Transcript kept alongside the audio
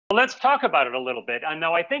Let's talk about it a little bit. And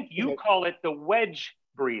now I think you call it the wedge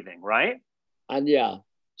breathing, right? And yeah.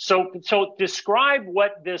 So describe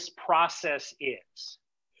what this process is.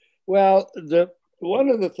 Well, one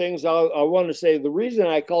of the things I want to say, the reason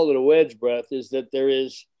I call it a wedge breath is that there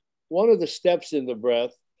is one of the steps in the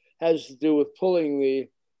breath has to do with pulling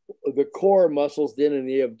the core muscles in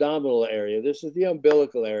the abdominal area. This is the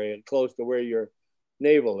umbilical area, close to where your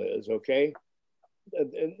navel is. Okay,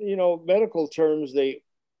 and you know, medical terms they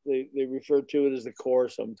refer to it as the core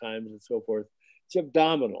sometimes and so forth. It's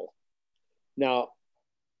abdominal. Now,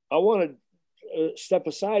 I want to step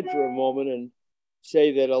aside for a moment and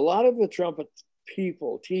say that a lot of the trumpet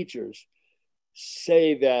people, teachers,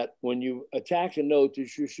 say that when you attack a note, you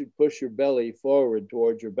should push your belly forward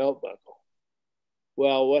towards your belt buckle.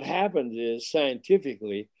 Well, what happens is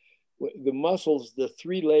scientifically, the muscles, the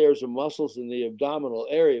 3 layers of muscles in the abdominal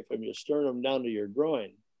area from your sternum down to your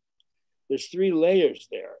groin, there's 3 layers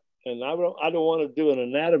there. And I don't want to do an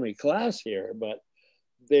anatomy class here, but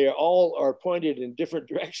they all are pointed in different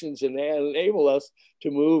directions and they enable us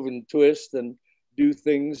to move and twist and do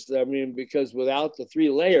things. I mean, because without the 3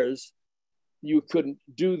 layers, you couldn't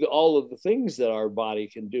do all of the things that our body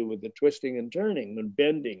can do with the twisting and turning and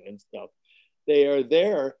bending and stuff. They are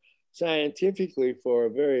there scientifically for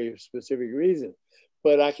a very specific reason.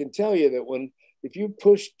 But I can tell you that if you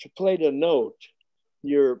push to play a note,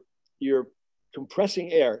 you're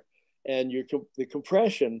compressing air, and the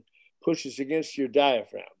compression pushes against your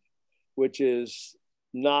diaphragm, which is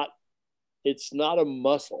it's not a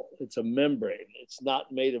muscle, it's a membrane. It's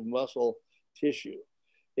not made of muscle tissue.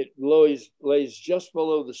 It lays just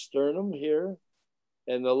below the sternum here,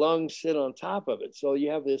 and the lungs sit on top of it. So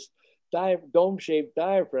you have this dome-shaped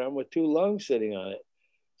diaphragm with 2 lungs sitting on it.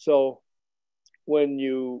 So when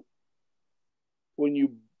you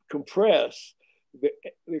compress,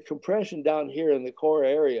 the compression down here in the core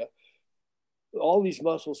area, all these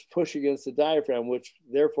muscles push against the diaphragm, which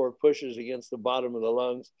therefore pushes against the bottom of the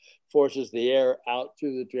lungs, forces the air out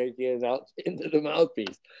through the trachea and out into the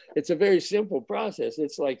mouthpiece. It's a very simple process.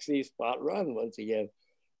 It's like see, spot, run once again.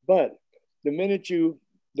 But the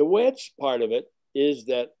wedge part of it is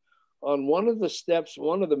that on one of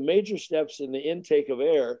the major steps in the intake of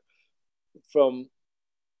air from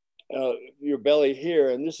your belly here,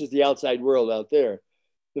 and this is the outside world out there,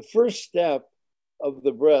 the first step of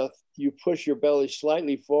the breath, you push your belly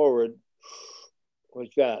slightly forward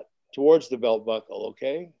like that towards the belt buckle,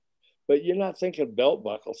 okay? But you're not thinking belt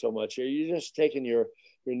buckle so much here. You're just taking your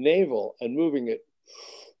navel and moving it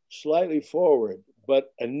slightly forward,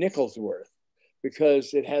 but a nickel's worth,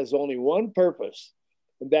 because it has only one purpose,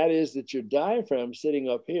 and that is that your diaphragm sitting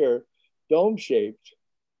up here, dome-shaped,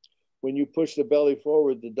 when you push the belly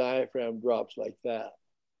forward, the diaphragm drops like that.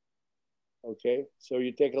 Okay, so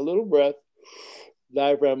you take a little breath,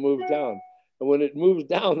 diaphragm moves down. And when it moves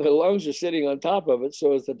down, the lungs are sitting on top of it.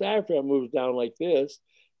 So as the diaphragm moves down like this,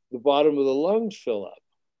 the bottom of the lungs fill up.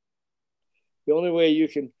 The only way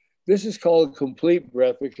this is called complete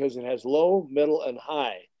breath because it has low, middle, and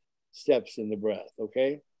high steps in the breath,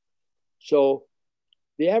 okay? So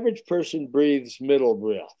the average person breathes middle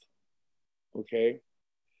breath, okay?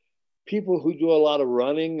 People who do a lot of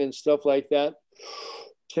running and stuff like that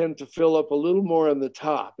tend to fill up a little more on the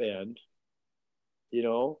top end. You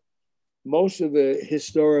know, most of the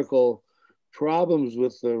historical problems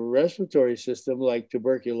with the respiratory system, like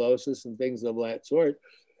tuberculosis and things of that sort,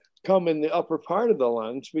 come in the upper part of the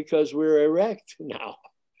lungs because we're erect now.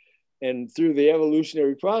 And through the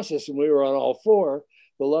evolutionary process, and we were on all 4,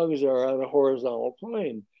 the lungs are on a horizontal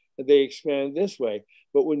plane. And they expand this way.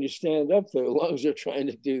 But when you stand up, the lungs are trying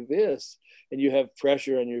to do this, and you have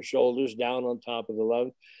pressure on your shoulders down on top of the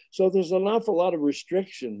lung. So there's an awful lot of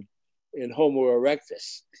restriction in Homo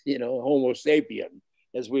erectus, you know, Homo sapien,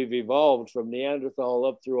 as we've evolved from Neanderthal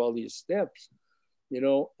up through all these steps, you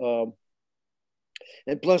know.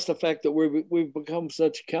 And plus the fact that we've become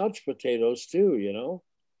such couch potatoes too, you know.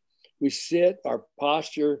 We sit, our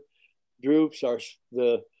posture droops,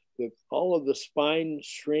 all of the spine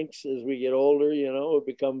shrinks as we get older, you know.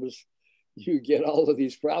 You get all of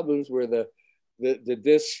these problems where the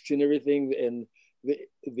discs and everything, and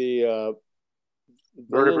the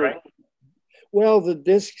vertebrae. Well, the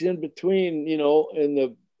discs in between, you know, in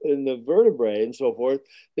the vertebrae and so forth,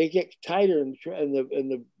 they get tighter, and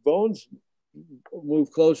the bones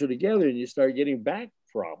move closer together, and you start getting back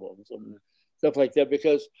problems and stuff like that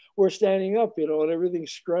because we're standing up, you know, and everything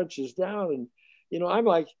scrunches down. And, you know, I'm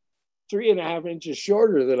like 3.5 inches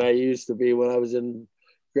shorter than I used to be when I was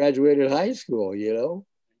graduated high school, you know.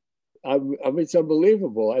 I mean, it's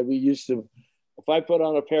unbelievable. If I put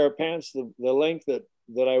on a pair of pants the length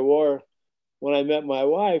that I wore when I met my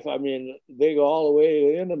wife, I mean, they go all the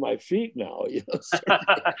way into my feet now. You know,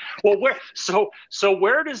 well,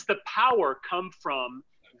 where does the power come from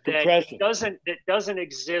that doesn't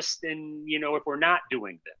exist in, you know, if we're not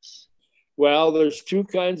doing this? Well, there's two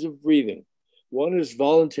kinds of breathing. One is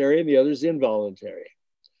voluntary and the other is involuntary.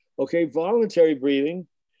 Okay, voluntary breathing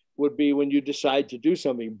would be when you decide to do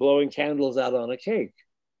something, blowing candles out on a cake,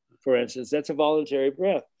 for instance. That's a voluntary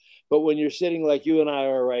breath. But when you're sitting like you and I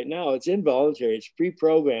are right now, it's involuntary. It's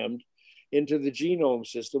pre-programmed into the genome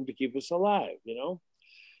system to keep us alive, you know?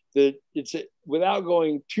 Without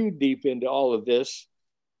going too deep into all of this,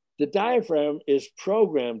 the diaphragm is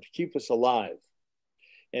programmed to keep us alive.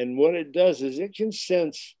 And what it does is it can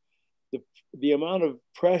sense the amount of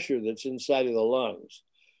pressure that's inside of the lungs.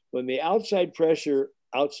 When the outside pressure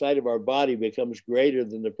outside of our body becomes greater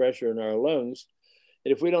than the pressure in our lungs,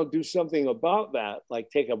 and if we don't do something about that, like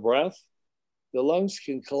take a breath, the lungs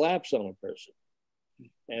can collapse on a person.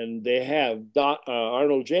 And they have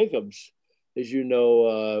Arnold Jacobs, as you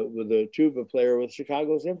know, with the tuba player with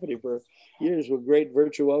Chicago Symphony for years, with great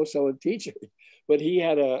virtuoso and teacher. But he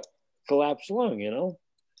had a collapsed lung, you know.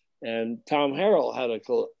 And Tom Harrell had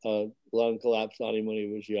a lung collapse on him when he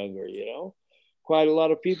was younger, you know. Quite a lot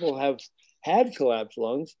of people have had collapsed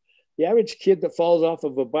lungs. The average kid that falls off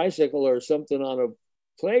of a bicycle or something on a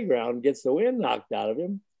playground gets the wind knocked out of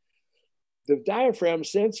him. The diaphragm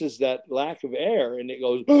senses that lack of air and it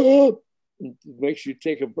goes, and makes you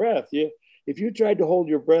take a breath. If you tried to hold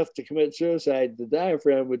your breath to commit suicide, the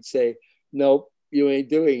diaphragm would say, nope, you ain't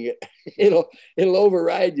doing it. It'll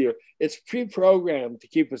override you. It's pre-programmed to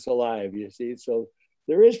keep us alive, you see. So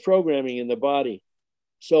there is programming in the body.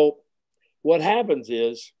 So what happens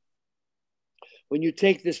is when you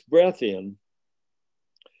take this breath in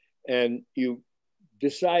and you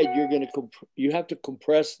decide you have to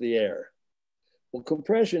compress the air. Well,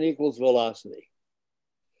 compression equals velocity.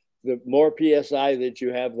 The more PSI that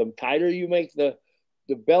you have, the tighter you make the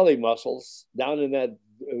belly muscles down in that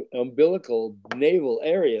umbilical navel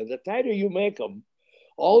area, the tighter you make them,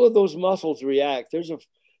 all of those muscles react. There's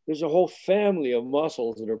a whole family of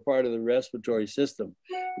muscles that are part of the respiratory system.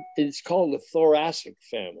 It's called the thoracic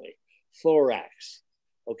family, thorax.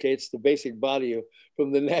 Okay, it's the basic body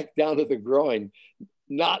from the neck down to the groin,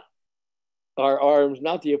 not our arms,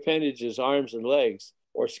 not the appendages, arms and legs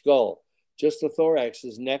or skull, just the thorax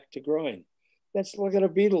is neck to groin. Look at a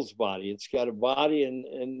beetle's body. It's got a body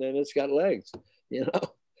and then it's got legs, you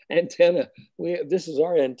know, antenna. This is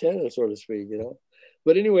our antenna, so to speak, you know.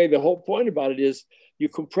 But anyway, the whole point about it is you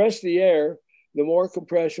compress the air, the more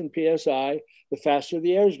compression PSI, the faster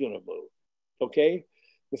the air is going to move, okay?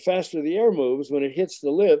 The faster the air moves, when it hits the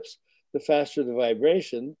lips, the faster the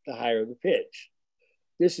vibration, the higher the pitch.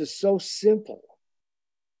 This is so simple.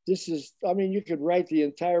 You could write the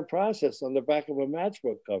entire process on the back of a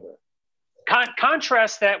matchbook cover.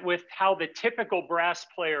 Contrast that with how the typical brass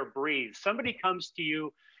player breathes. Somebody comes to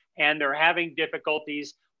you and they're having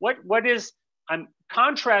difficulties.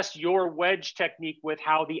 Contrast your wedge technique with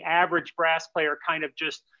how the average brass player kind of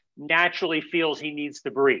just naturally feels he needs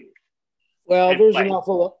to breathe. Well, there's an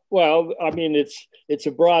awful lot. Well, I mean, it's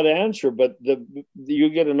a broad answer, but you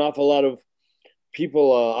get an awful lot of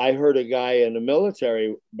people. I heard a guy in the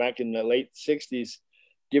military back in the late 60s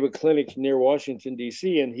give a clinic near Washington,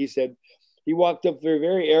 D.C., and he said, he walked up there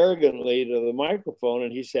very arrogantly to the microphone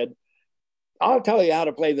and he said, I'll tell you how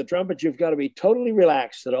to play the trumpet. You've got to be totally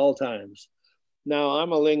relaxed at all times. Now,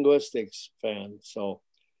 I'm a linguistics fan, so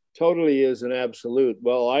totally is an absolute.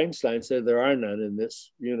 Well, Einstein said there are none in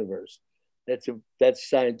this universe. That's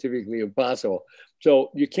scientifically impossible. So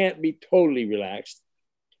you can't be totally relaxed,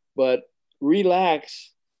 but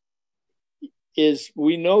relax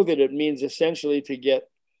we know that it means essentially to get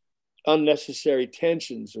unnecessary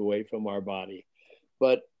tensions away from our body.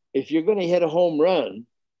 But if you're going to hit a home run,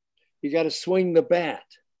 you got to swing the bat.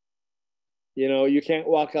 You know, you can't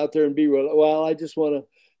walk out there and be, well, I just want to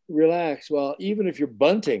relax. Well, even if you're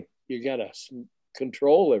bunting, you got to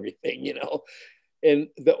control everything, you know. And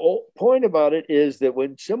the point about it is that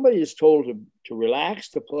when somebody is told to relax,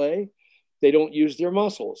 to play, they don't use their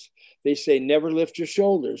muscles. They say, never lift your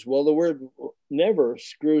shoulders. Well, the word never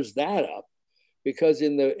screws that up, because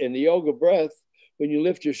in the yoga breath, when you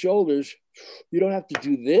lift your shoulders, you don't have to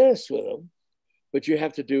do this with them, but you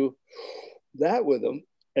have to do that with them.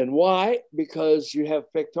 And why? Because you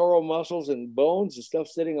have pectoral muscles and bones and stuff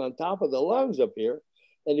sitting on top of the lungs up here.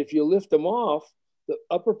 And if you lift them off, the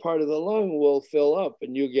upper part of the lung will fill up,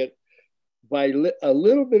 and you get, by a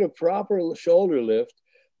little bit of proper shoulder lift,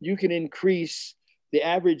 you can increase the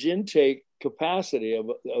average intake capacity of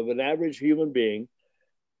an average human being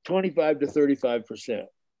 25 to 35%.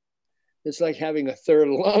 It's like having a third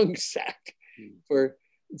lung sac for,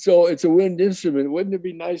 so it's a wind instrument. Wouldn't it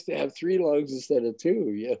be nice to have 3 lungs instead of 2?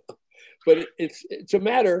 You know? But it's a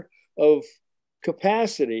matter of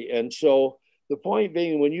capacity. And so the point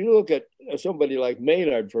being, when you look at somebody like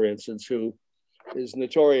Maynard, for instance, who is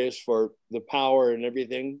notorious for the power and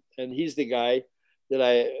everything, and he's the guy that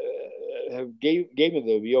I gave me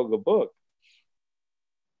the yoga book.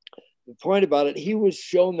 The point about it, he was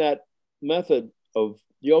shown that method of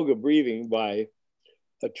yoga breathing by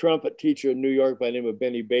a trumpet teacher in New York by the name of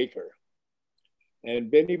Benny Baker.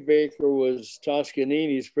 And Benny Baker was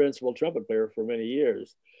Toscanini's principal trumpet player for many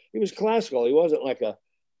years. He was classical. He wasn't like a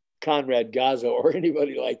Conrad Gazzo or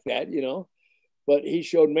anybody like that, you know. But he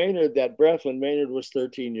showed Maynard that breath when Maynard was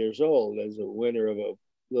 13 years old as a winner of a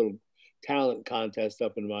little talent contest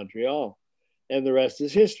up in Montreal. And the rest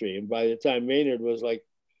is history. And by the time Maynard was like,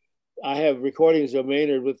 I have recordings of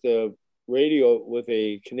Maynard with the radio, with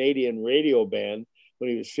a Canadian radio band when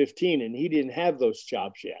he was 15, and he didn't have those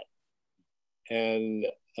chops yet. And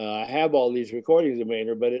I have all these recordings of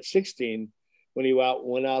Maynard, but at 16, when he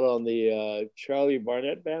went out on the Charlie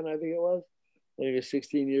Barnett band, I think it was, when he was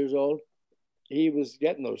 16 years old, he was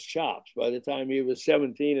getting those chops. By the time he was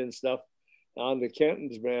 17 and stuff, on the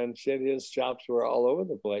Kenton's band, shit, his chops were all over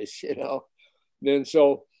the place, you know. And then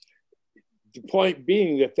so the point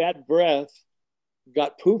being that breath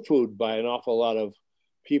got poo-pooed by an awful lot of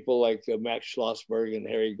people like Max Schlossberg and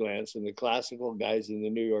Harry Glantz and the classical guys in the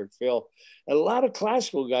New York Phil. And a lot of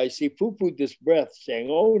classical guys see poo-pooed this breath, saying,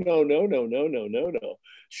 oh, no, no, no, no, no, no, no.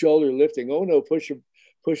 Shoulder lifting, oh, no, push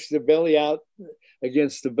the belly out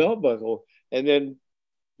against the belt buckle. And then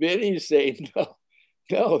Benny's saying,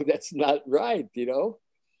 no, that's not right, you know.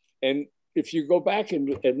 And if you go back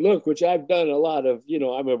and look, which I've done a lot of, you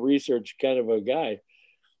know, I'm a research kind of a guy,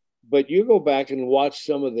 but you go back and watch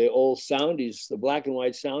some of the old soundies, the black and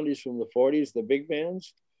white soundies from the 40s, the big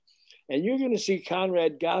bands, and you're going to see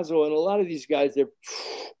Conrad Gazzo and a lot of these guys,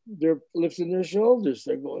 they're lifting their shoulders.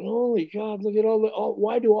 They're going, holy God, look at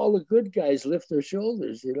why do all the good guys lift their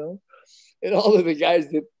shoulders, you know? And all of the guys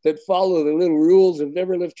that follow the little rules and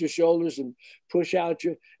never lift your shoulders and push out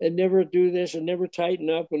your, and never do this and never tighten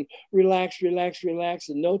up and relax, relax, relax,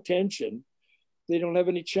 and no tension, they don't have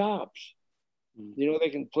any chops. You know, they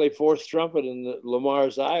can play fourth trumpet in the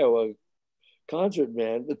Lamar's Iowa concert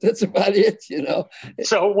band, but that's about it, you know.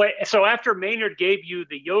 So after Maynard gave you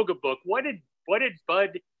the yoga book, what did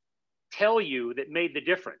Bud tell you that made the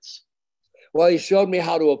difference? Well, he showed me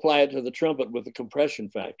how to apply it to the trumpet with the compression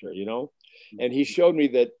factor, you know. And he showed me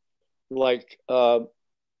that, like,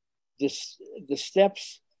 the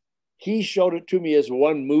steps, he showed it to me as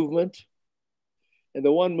one movement. And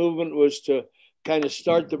the one movement was to kind of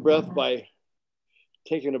start the breath by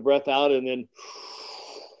taking a breath out and then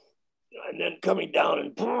coming down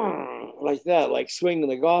and like that, like swinging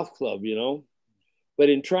the golf club, you know. But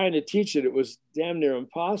in trying to teach it, it was damn near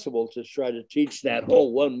impossible to try to teach that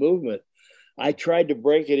whole one movement. I tried to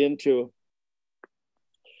break it into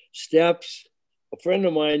steps. A friend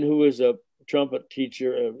of mine who was a trumpet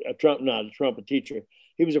teacher, not a trumpet teacher,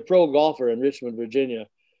 he was a pro golfer in Richmond, Virginia.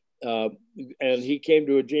 And he came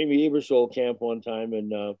to a Jamie Ebersole camp one time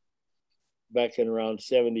and back in around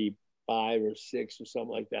 75 or 6 or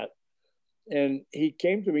something like that. And he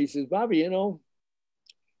came to me, he says, Bobby, you know,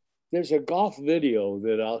 there's a golf video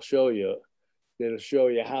that I'll show you that'll show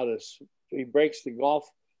you how to, he breaks the golf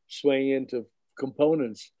swing into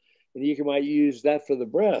components and you might use that for the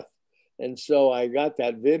breath. And so I got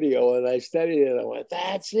that video and I studied it. I went,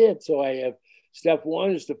 that's it. So I have step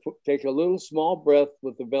one is to take a little small breath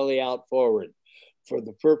with the belly out forward for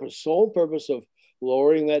the sole purpose of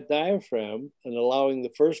lowering that diaphragm and allowing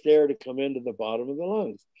the first air to come into the bottom of the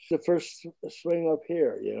lungs. The first swing up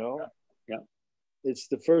here, you know? Yeah. It's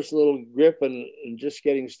the first little grip and just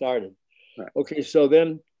getting started. Right. Okay, so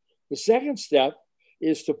then the second step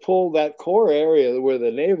is to pull that core area where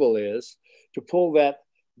the navel is, to pull that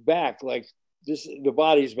back, like this, the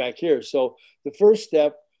body's back here. So the first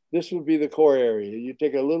step, this would be the core area. You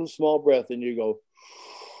take a little small breath and you go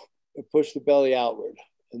and push the belly outward.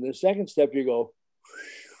 And the second step, you go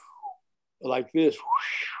like this.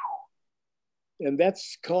 And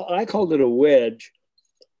that's called, I called it a wedge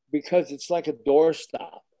because it's like a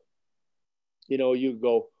doorstop. You know, you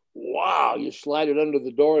go, wow, you slide it under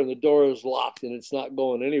the door and the door is locked and it's not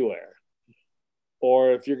going anywhere.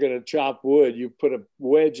 Or if you're going to chop wood, you put a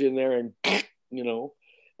wedge in there and, you know,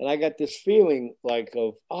 and I got this feeling like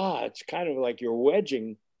of, it's kind of like you're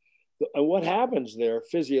wedging. And what happens there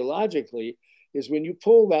physiologically is when you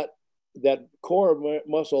pull that core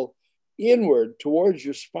muscle inward towards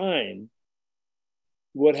your spine,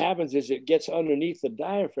 what happens is it gets underneath the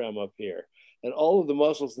diaphragm up here. And all of the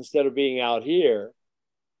muscles, instead of being out here,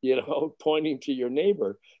 you know, pointing to your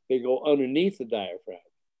neighbor, they go underneath the diaphragm.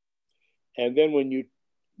 And then when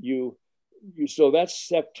so that's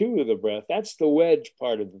step 2 of the breath. That's the wedge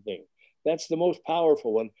part of the thing. That's the most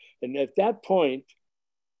powerful one. And at that point,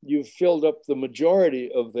 you've filled up the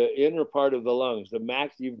majority of the inner part of the lungs.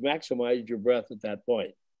 You've maximized your breath at that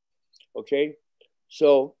point. Okay,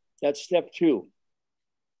 so that's step 2.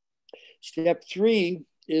 Step 3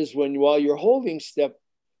 is while you're holding step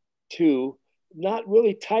 2, not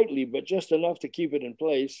really tightly, but just enough to keep it in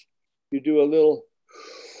place, you do a little,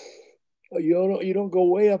 you don't go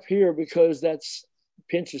way up here because that's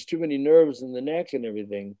pinches too many nerves in the neck and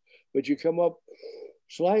everything, but you come up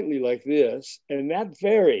slightly like this, and that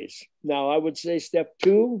varies. Now, I would say step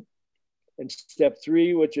 2 and step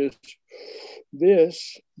 3, which is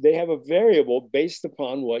this, they have a variable based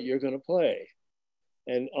upon what you're going to play.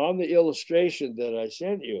 And on the illustration that I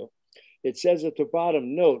sent you, it says at the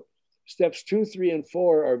bottom, note, steps 2, 3, and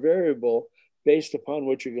 4 are variable based upon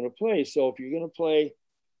what you're going to play. So if you're going to play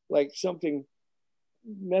like something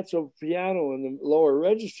mezzo piano in the lower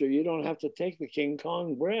register, you don't have to take the King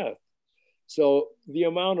Kong breath. So the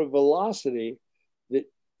amount of velocity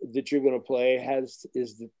that you're going to play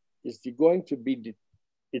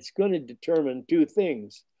it's going to determine 2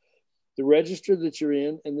 things: the register that you're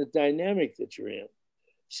in and the dynamic that you're in.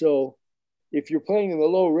 So if you're playing in the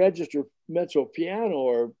low register mezzo piano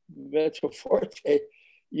or mezzo forte,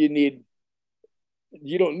 you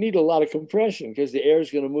don't need a lot of compression because the air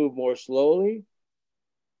is going to move more slowly.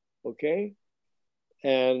 Okay.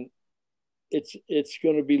 And it's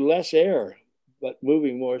going to be less air, but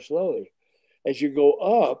moving more slowly. As you go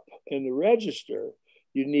up in the register,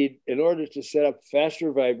 you need, in order to set up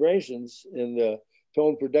faster vibrations in the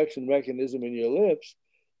tone production mechanism in your lips,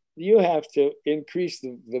 you have to increase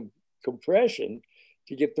the compression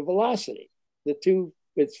to get the velocity.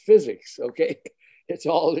 It's physics, okay? It's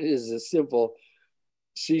all it is, a simple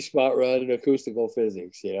C-spot run in acoustical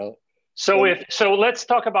physics, you know? So let's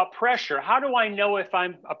talk about pressure. How do I know if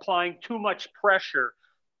I'm applying too much pressure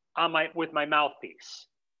on with my mouthpiece?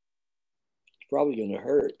 It's probably going to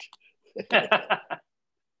hurt.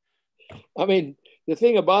 I mean, the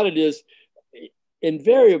thing about it is,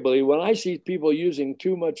 invariably, when I see people using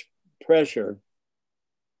too much pressure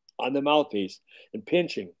on the mouthpiece and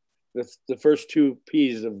pinching, the first 2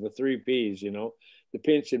 P's of the 3 P's, you know, the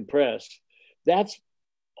pinch and press, that's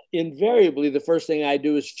invariably the first thing I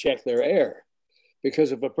do is check their air.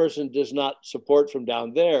 Because if a person does not support from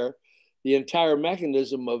down there, the entire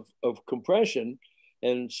mechanism of compression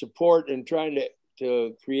and support and trying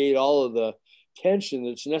to create all of the tension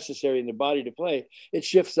that's necessary in the body to play, it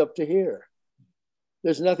shifts up to here.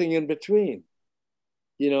 There's nothing in between,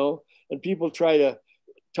 you know, and people try to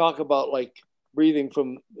talk about like breathing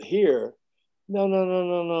from here.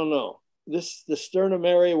 No. The sternum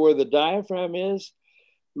area where the diaphragm is,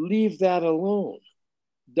 leave that alone.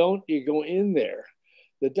 Don't you go in there.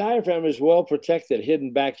 The diaphragm is well protected,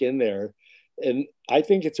 hidden back in there. And I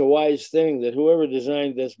think it's a wise thing that whoever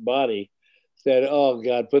designed this body said, oh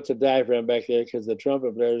God, put the diaphragm back there because the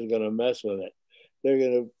trumpet player is going to mess with it. They're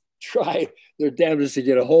going to try their damnedest to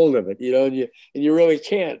get a hold of it, you know, and you really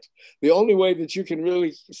can't. The only way that you can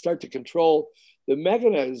really start to control the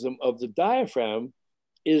mechanism of the diaphragm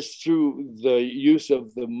is through the use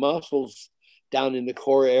of the muscles down in the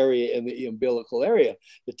core area and the umbilical area.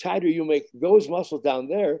 The tighter you make those muscles down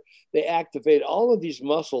there, they activate all of these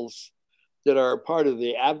muscles that are part of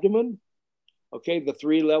the abdomen, okay, the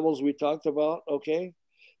 3 levels we talked about, okay?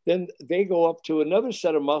 Then they go up to another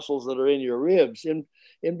set of muscles that are in your ribs.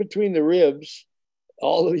 In between the ribs,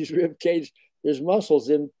 all of these rib cage, there's muscles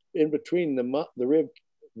in between the rib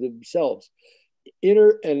themselves,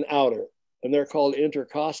 inner and outer, and they're called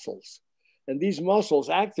intercostals. And these muscles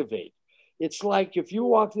activate. It's like if you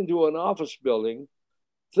walked into an office building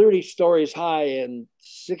 30 stories high and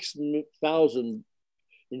 6,000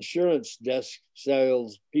 insurance desk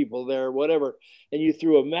sales people there, whatever, and you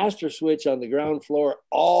threw a master switch on the ground floor,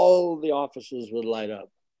 all the offices would light up.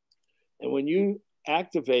 And when you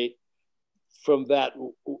activate from that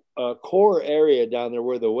core area down there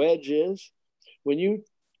where the wedge is, when you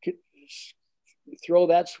throw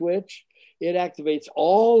that switch, it activates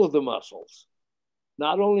all of the muscles,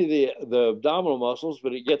 not only the abdominal muscles,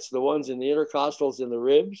 but it gets the ones in the intercostals and the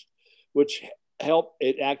ribs, which help.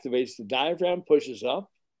 It activates the diaphragm, pushes up.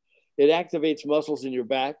 It activates muscles in your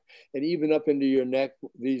back and even up into your neck.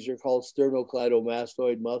 These are called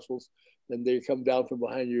sternocleidomastoid muscles. And they come down from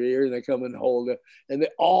behind your ear and they come and hold it. And they're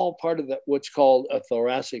all part of that, what's called a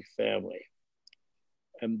thoracic family.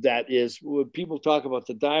 And that is when people talk about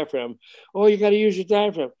the diaphragm. Oh, you got to use your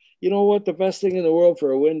diaphragm. You know what? The best thing in the world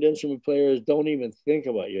for a wind instrument player is don't even think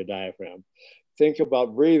about your diaphragm. Think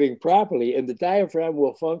about breathing properly, and the diaphragm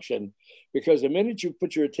will function, because the minute you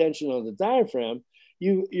put your attention on the diaphragm,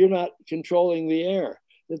 you're not controlling the air.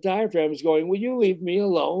 The diaphragm is going, will you leave me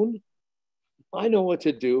alone? I know what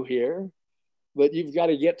to do here. But you've got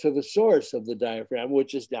to get to the source of the diaphragm,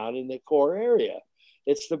 which is down in the core area.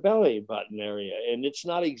 It's the belly button area. And it's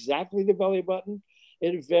not exactly the belly button.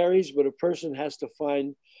 It varies, but a person has to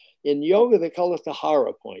find, in yoga, they call it the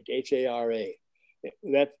Hara point, H-A-R-A.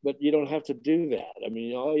 But you don't have to do that. I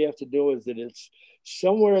mean, all you have to do is that it's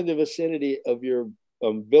somewhere in the vicinity of your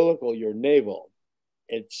umbilical, your navel.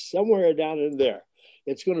 It's somewhere down in there.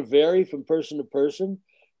 It's going to vary from person to person,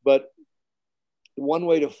 but one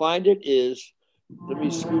way to find it is, let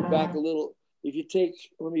me scoot back a little. If you take,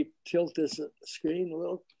 let me tilt this screen a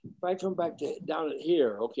little. If I come back to down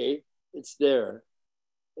here, okay, it's there.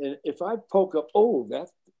 And if I poke up, oh,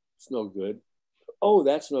 that's no good. Oh,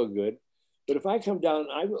 that's no good. But if I come down,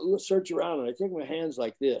 I search around and I take my hands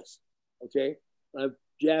like this, okay? I'm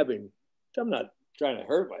jabbing. I'm not trying to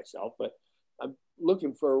hurt myself, but I'm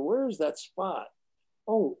looking for, where's that spot?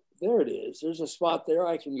 Oh, there it is. There's a spot there.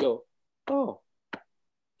 I can go, oh,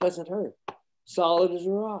 doesn't hurt. Solid as a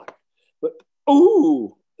rock. But,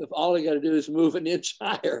 ooh, if all I got to do is move an inch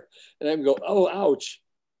higher, and I can go, oh, ouch.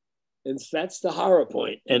 And that's the Hara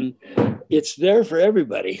point. And it's there for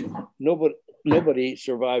everybody. Nobody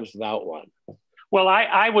survives without one. Well,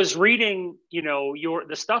 I was reading, the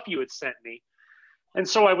stuff you had sent me. And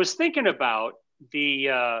so I was thinking about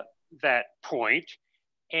that point,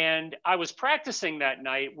 and I was practicing that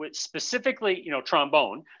night with specifically,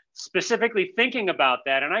 trombone, specifically thinking about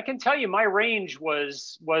that. And I can tell you my range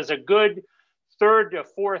was a good third to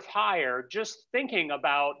fourth higher, just thinking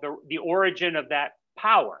about the origin of that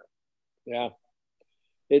power. Yeah.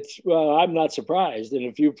 Well, I'm not surprised. And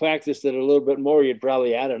if you practiced it a little bit more, you'd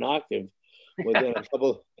probably add an octave within a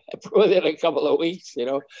couple of weeks,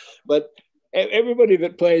 But everybody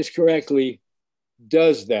that plays correctly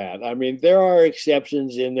does that. I mean, there are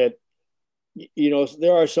exceptions in that,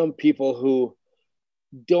 there are some people who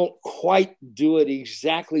don't quite do it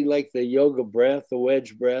exactly like the yoga breath, the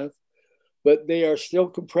wedge breath, but they are still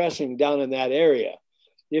compressing down in that area.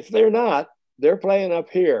 If they're not, they're playing up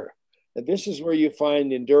here. And this is where you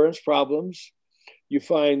find endurance problems. You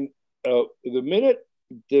find the minute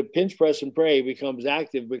the pinch press and pray becomes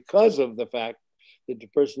active because of the fact that the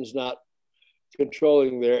person's not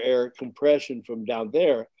controlling their air compression from down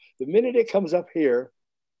there, the minute it comes up here,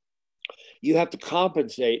 you have to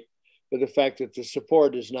compensate for the fact that the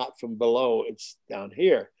support is not from below, it's down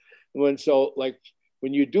here. When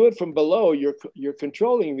you do it from below, you're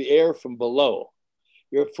controlling the air from below.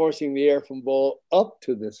 You're forcing the air from below up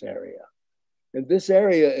to this area. And this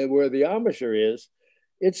area where the embouchure is,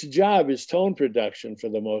 its job is tone production for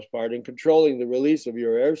the most part and controlling the release of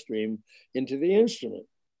your airstream into the instrument.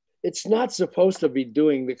 It's not supposed to be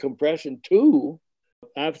doing the compression too.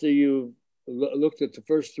 After you've looked at the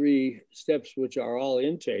first three steps, which are all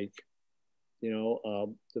intake,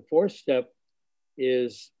 the fourth step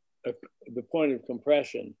is the point of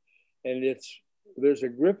compression. And there's a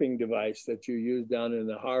gripping device that you use down in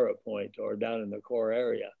the Hara point or down in the core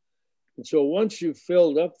area. And so once you've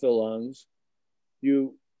filled up the lungs, and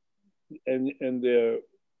the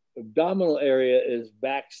abdominal area is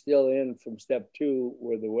back still in from step 2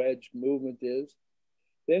 where the wedge movement is,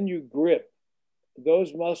 then you grip.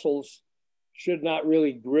 Those muscles should not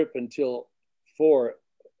really grip until 4.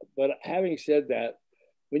 But having said that,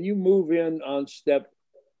 when you move in on step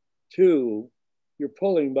 2, you're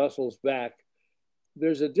pulling muscles back.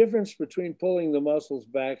 There's a difference between pulling the muscles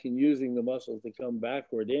back and using the muscles to come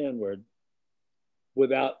backward, inward,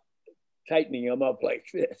 without tightening them up like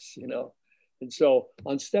this, And so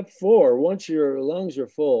on step 4, once your lungs are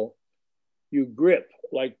full, you grip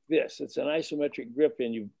like this. It's an isometric grip.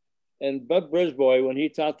 And Bud Brisbois, when he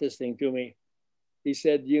taught this thing to me, he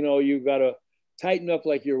said, you've got to tighten up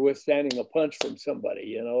like you're withstanding a punch from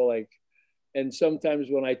somebody, and sometimes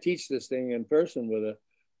when I teach this thing in person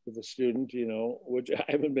with a student, which I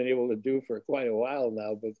haven't been able to do for quite a while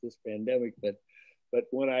now with this pandemic, but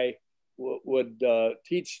when I would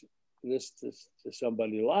teach this to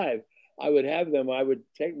somebody live, I would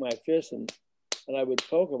take my fist and I would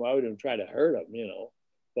poke them. I wouldn't try to hurt them,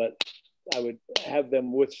 but I would have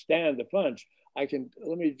them withstand the punch. Let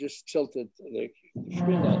me just tilt the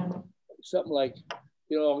screen out. Something like,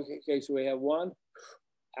 okay, so we have 1,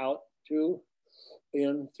 out, 2,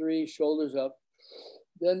 in, 3, shoulders up.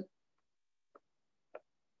 Then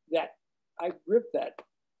I grip that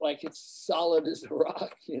like it's solid as a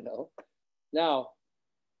rock, you know. Now,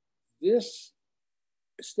 this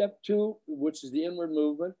step 2, which is the inward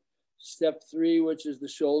movement, step 3, which is the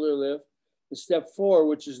shoulder lift, and step 4,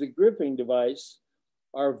 which is the gripping device,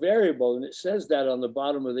 are variable. And it says that on the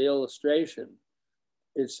bottom of the illustration.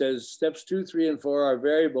 It says steps 2, 3, and 4 are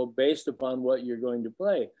variable based upon what you're going to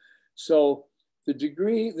play. So the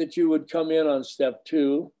degree that you would come in on step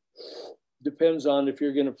 2 depends on if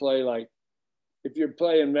you're going to play, like, if you're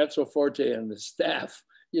playing mezzo forte and the staff,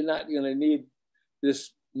 you're not going to need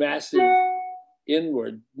this massive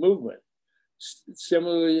inward movement.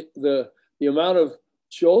 Similarly, the amount of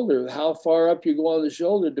shoulder, how far up you go on the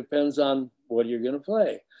shoulder depends on what you're going to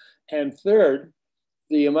play. And third,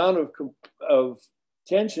 the amount of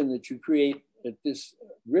tension that you create at this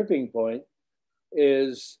gripping point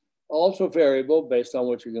is also variable based on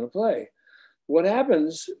what you're going to play. What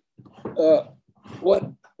happens,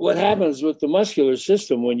 what happens with the muscular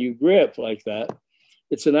system when you grip like that?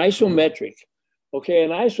 It's an isometric. Okay,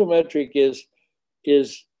 an isometric is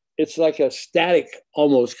it's like a static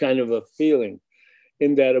almost kind of a feeling,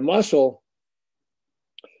 in that a muscle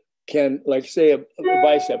can, like say a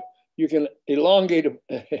bicep, you can elongate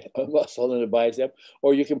a muscle in a bicep,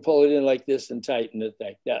 or you can pull it in like this and tighten it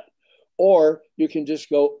like that. Or you can just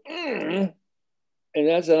go, and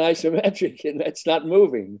that's an isometric, and that's not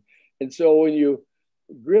moving. And so when you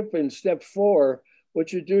grip in step 4,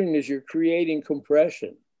 what you're doing is you're creating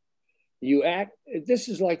compression. This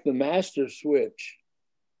is like the master switch.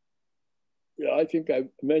 Yeah, I think I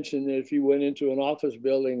mentioned that if you went into an office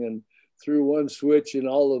building and threw one switch in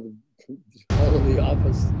all of the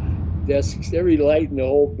office desks, every light in the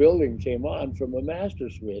whole building came on from a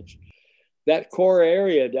master switch. That core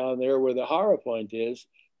area down there where the hara point is,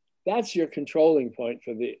 that's your controlling point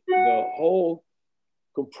for the whole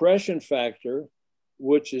compression factor,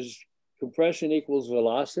 which is compression equals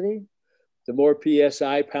velocity. The more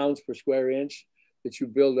PSI, pounds per square inch, that you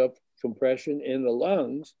build up compression in the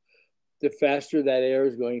lungs, the faster that air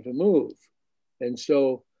is going to move. And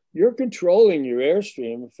so you're controlling your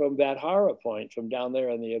airstream from that hara point, from down there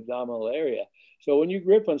in the abdominal area. So when you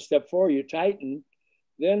grip on step 4, you tighten.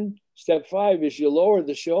 Then step 5 is you lower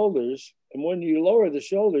the shoulders. And when you lower the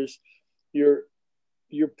shoulders, you're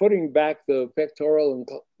putting back the pectoral and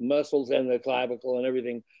muscles and the clavicle and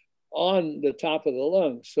everything on the top of the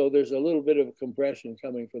lungs. So there's a little bit of compression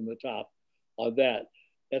coming from the top on that.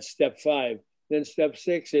 That's step 5. Then step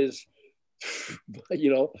 6 is,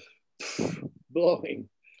 blowing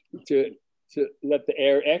to let the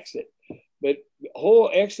air exit. But the whole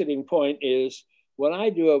exiting point is when I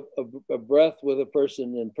do a breath with a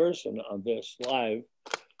person in person on this live,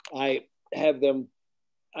 I have them,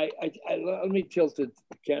 let me tilt the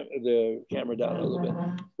camera down a little bit.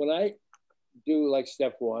 When I do like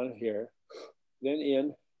step 1 here, then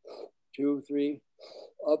in, 2, 3,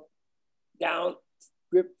 up, down,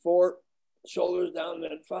 grip 4, shoulders down,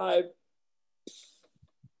 then 5.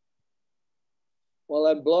 While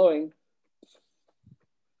I'm blowing,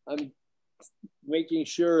 I'm making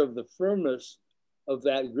sure of the firmness of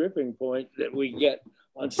that gripping point that we get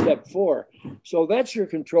on step 4. So that's your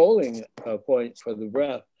controlling point for the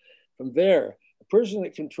breath. From there, a person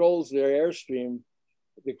that controls their airstream,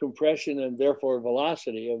 the compression and therefore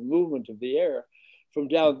velocity of movement of the air, from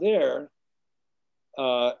down there,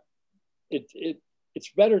 it's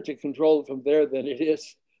better to control it from there than it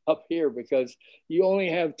is up here, because you only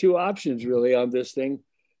have 2 options really on this thing.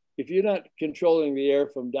 If you're not controlling the air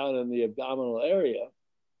from down in the abdominal area,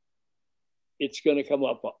 it's going to come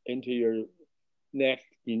up into your neck,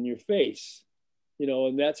 in your face,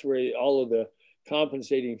 and that's where all of the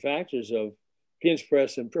compensating factors of pinch,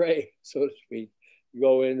 press, and pray, so to speak,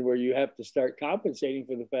 go in, where you have to start compensating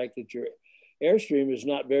for the fact that your airstream is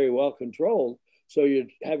not very well controlled. So you're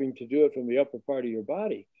having to do it from the upper part of your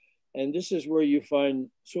body. And this is where you find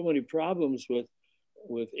so many problems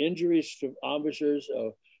with injuries to embouchures,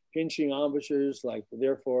 pinching embouchures, like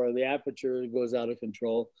therefore the aperture goes out of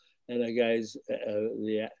control, and the guys,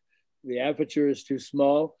 the aperture is too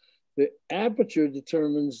small. The aperture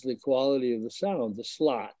determines the quality of the sound, the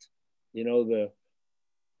slot, the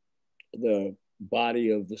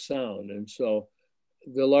body of the sound. And so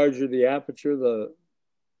the larger the aperture, the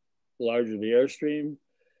larger the airstream.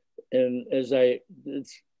 And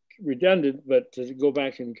it's redundant, but to go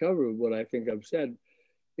back and cover what I think I've said,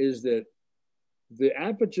 is that the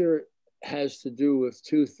aperture has to do with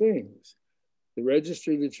 2 things: the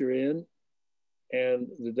registry that you're in and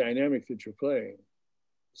the dynamic that you're playing.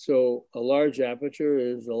 So a large aperture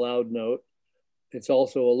is a loud note. It's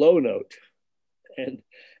also a low note. And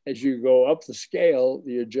as you go up the scale,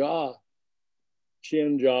 your jaw,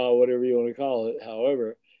 chin, jaw, whatever you want to call it,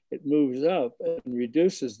 however, it moves up and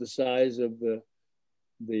reduces the size of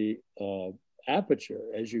the aperture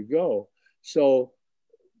as you go. So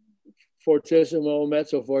fortissimo,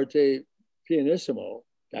 mezzo forte, pianissimo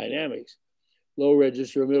dynamics, low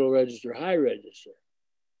register, middle register, high register.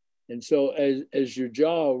 And so as your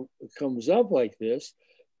jaw comes up like this,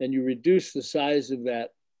 and you reduce the size of that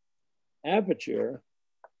aperture,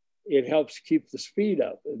 it helps keep the speed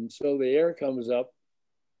up. And so the air comes up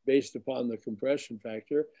based upon the compression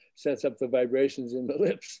factor, sets up the vibrations in the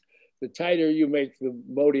lips. The tighter you make the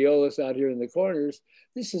modiolus out here in the corners,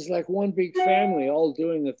 this is like one big family all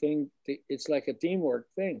doing the thing. It's like a teamwork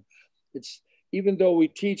thing. It's, even though we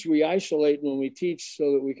teach, we isolate when we teach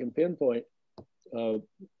so that we can pinpoint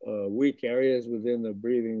weak areas within the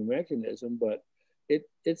breathing mechanism, but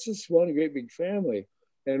it's just one great big family.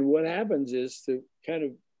 And what happens is, to kind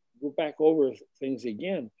of go back over things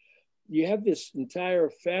again, you have this entire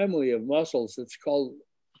family of muscles that's called,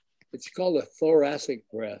 it's called a thoracic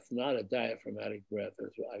breath, not a diaphragmatic breath,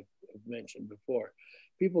 as I've mentioned before.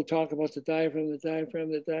 People talk about the diaphragm, the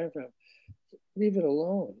diaphragm, the diaphragm. Leave it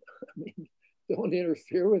alone. I mean, don't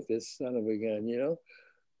interfere with this son of a gun, you know?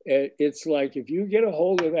 It's like, if you get a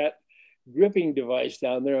hold of that gripping device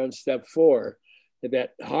down there on step 4, at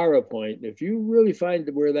that hara point, if you really find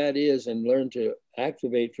where that is and learn to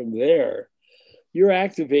activate from there, you're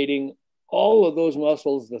activating all of those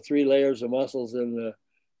muscles, the 3 layers of muscles in the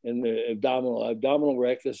abdominal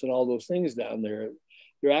rectus and all those things down there.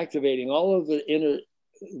 You're activating all of the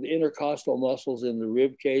intercostal muscles in the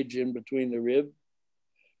rib cage in between the rib.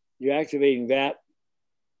 You're activating that,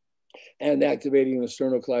 and activating the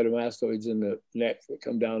sternocleidomastoids in the neck that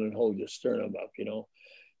come down and hold your sternum up, you know,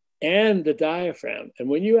 and the diaphragm. And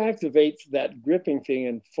when you activate that gripping thing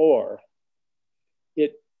in 4,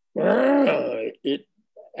 it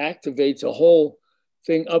activates a whole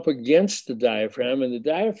thing up against the diaphragm, and the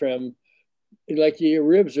diaphragm, like your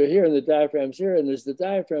ribs are here and the diaphragm's here, and as the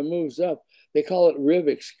diaphragm moves up, they call it rib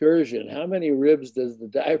excursion. How many ribs does the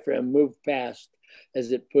diaphragm move past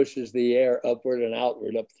as it pushes the air upward and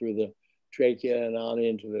outward, up through the trachea and on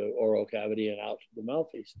into the oral cavity and out to the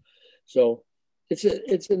mouthpiece? So it's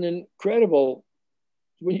an incredible,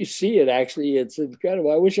 when you see it, actually, it's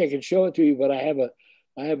incredible. I wish I could show it to you, but I have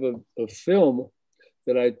a film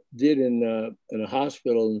that I did in a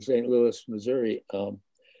hospital in St. Louis, Missouri.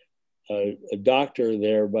 A doctor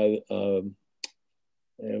there by,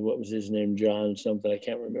 what was his name? John something. I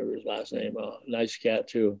can't remember his last name. Nice cat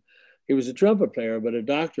too. He was a trumpet player, but a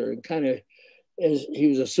doctor, and kind of, he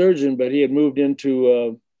was a surgeon, but he had moved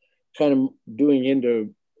into kind of doing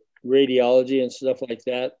into radiology and stuff like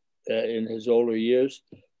that in his older years.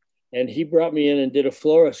 And he brought me in and did a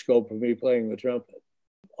fluoroscope of me playing the trumpet.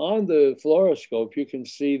 On the fluoroscope, you can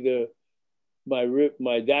see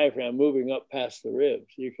my diaphragm moving up past the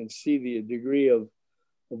ribs. You can see the degree of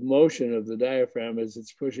motion of the diaphragm as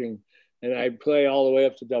it's pushing. And I play all the way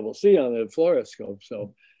up to double C on the fluoroscope.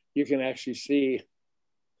 So you can actually see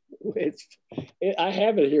I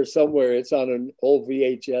have it here somewhere. It's on an old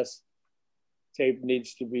VHS tape,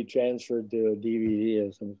 needs to be transferred to a DVD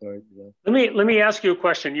of some sort. You know? Let me ask you a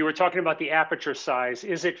question. You were talking about the aperture size.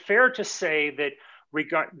 Is it fair to say that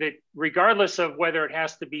regardless of whether it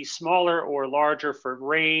has to be smaller or larger for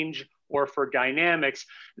range or for dynamics,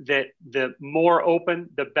 that the more open,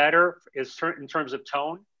 the better is in terms of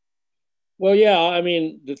tone? Well, yeah. I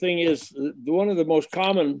mean, the thing is, one of the most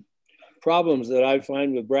common problems that I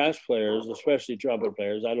find with brass players, especially trumpet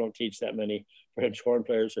players, I don't teach that many French horn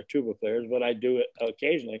players or tuba players, but I do it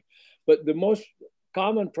occasionally. But the most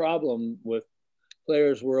common problem with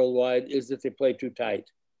players worldwide is that they play too tight.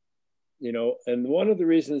 You know, and one of the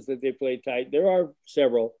reasons that they play tight, there are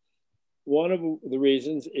several. One of the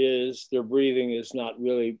reasons is their breathing is not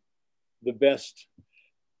really the best.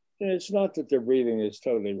 And it's not that their breathing is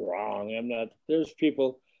totally wrong. There's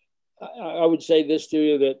people, I would say this to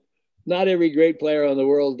you, that not every great player on the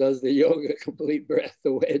world does the yoga complete breath,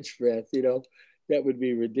 the wedge breath, you know, that would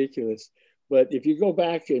be ridiculous. But if you go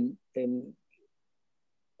back and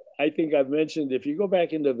I think I've mentioned, if you go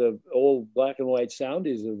back into the old black and white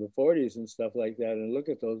soundies of the 40s and stuff like that, and look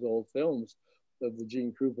at those old films of the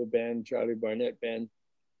Gene Krupa band, Charlie Barnett band,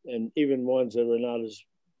 and even ones that were not as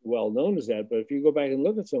well known as that. But if you go back and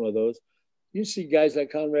look at some of those, you see guys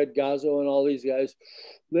like Conrad Gazzo and all these guys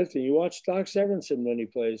lifting. You watch Doc Severinsen when he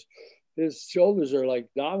plays, his shoulders are like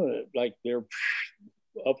dominant, like they're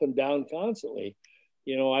up and down constantly.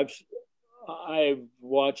 You know, I've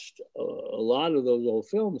watched a lot of those old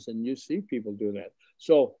films, and you see people do that.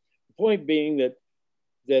 So the point being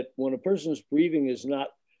that when a person's breathing is not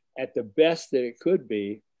at the best that it could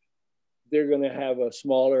be, they're going to have a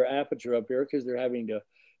smaller aperture up here because they're having to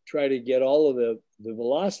try to get all of the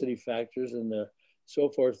velocity factors and the so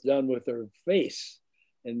forth done with their face.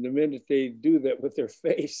 And the minute they do that with their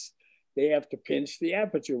face, they have to pinch the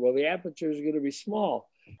aperture. Well, the aperture is going to be small.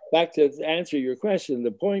 Back to answer your question,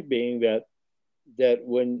 the point being that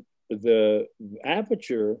when the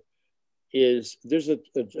aperture is, there's a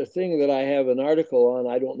thing that I have an article on.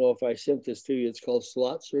 I don't know if I sent this to you. It's called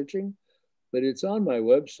slot searching, but it's on my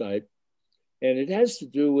website. And it has to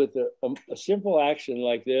do with a simple action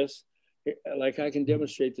like this. Like I can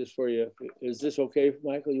demonstrate this for you. Is this okay,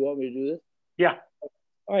 Michael? You want me to do this? Yeah.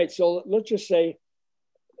 All right. So let's just say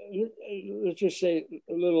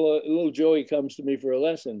little Joey comes to me for a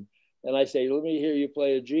lesson, and I say, "Let me hear you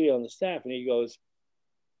play a G on the staff," and he goes,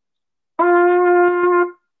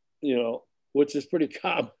 which is pretty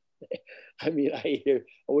common. I mean, I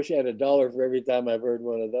wish I had $1 for every time I've heard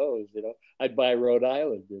one of those. I'd buy Rhode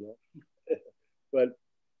Island. But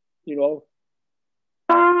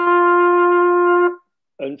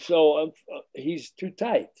and so he's too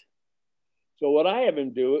tight. So what I have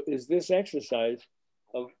him do is this exercise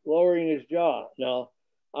of lowering his jaw. Now,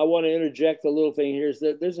 I want to interject a little thing here. Is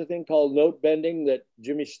that there's a thing called note bending that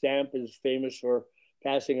Jimmy Stamp is famous for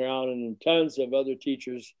passing around, and tons of other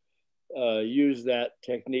teachers use that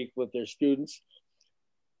technique with their students.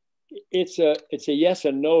 It's a yes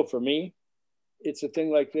and no for me. It's a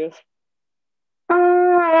thing like this.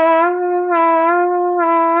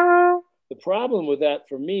 The problem with that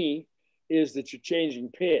for me is that you're changing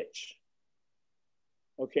pitch.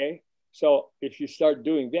 Okay, so if you start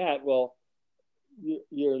doing that, well,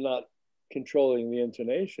 you're not controlling the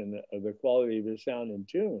intonation or the quality of your sound in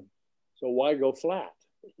tune. So why go flat?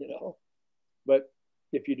 But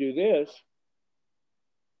if you do this,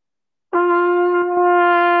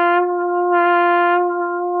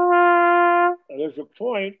 there's a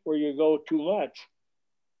point where you go too much.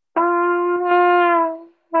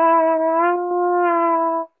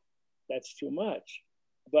 That's too much.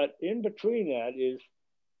 But in between that is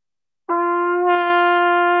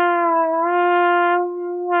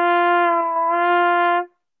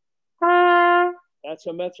that's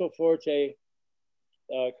a mezzo forte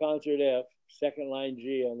concert F, second line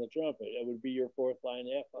G on the trumpet. It would be your fourth line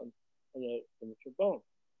F on the trombone.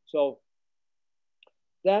 So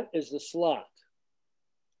that is the slot.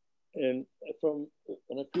 And from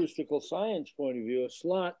an acoustical science point of view, a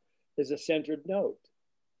slot is a centered note.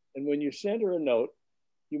 And when you center a note,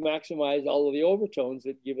 you maximize all of the overtones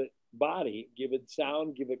that give it body, give it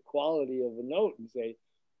sound, give it quality of a note, and say,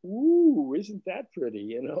 "Ooh, isn't that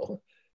pretty?"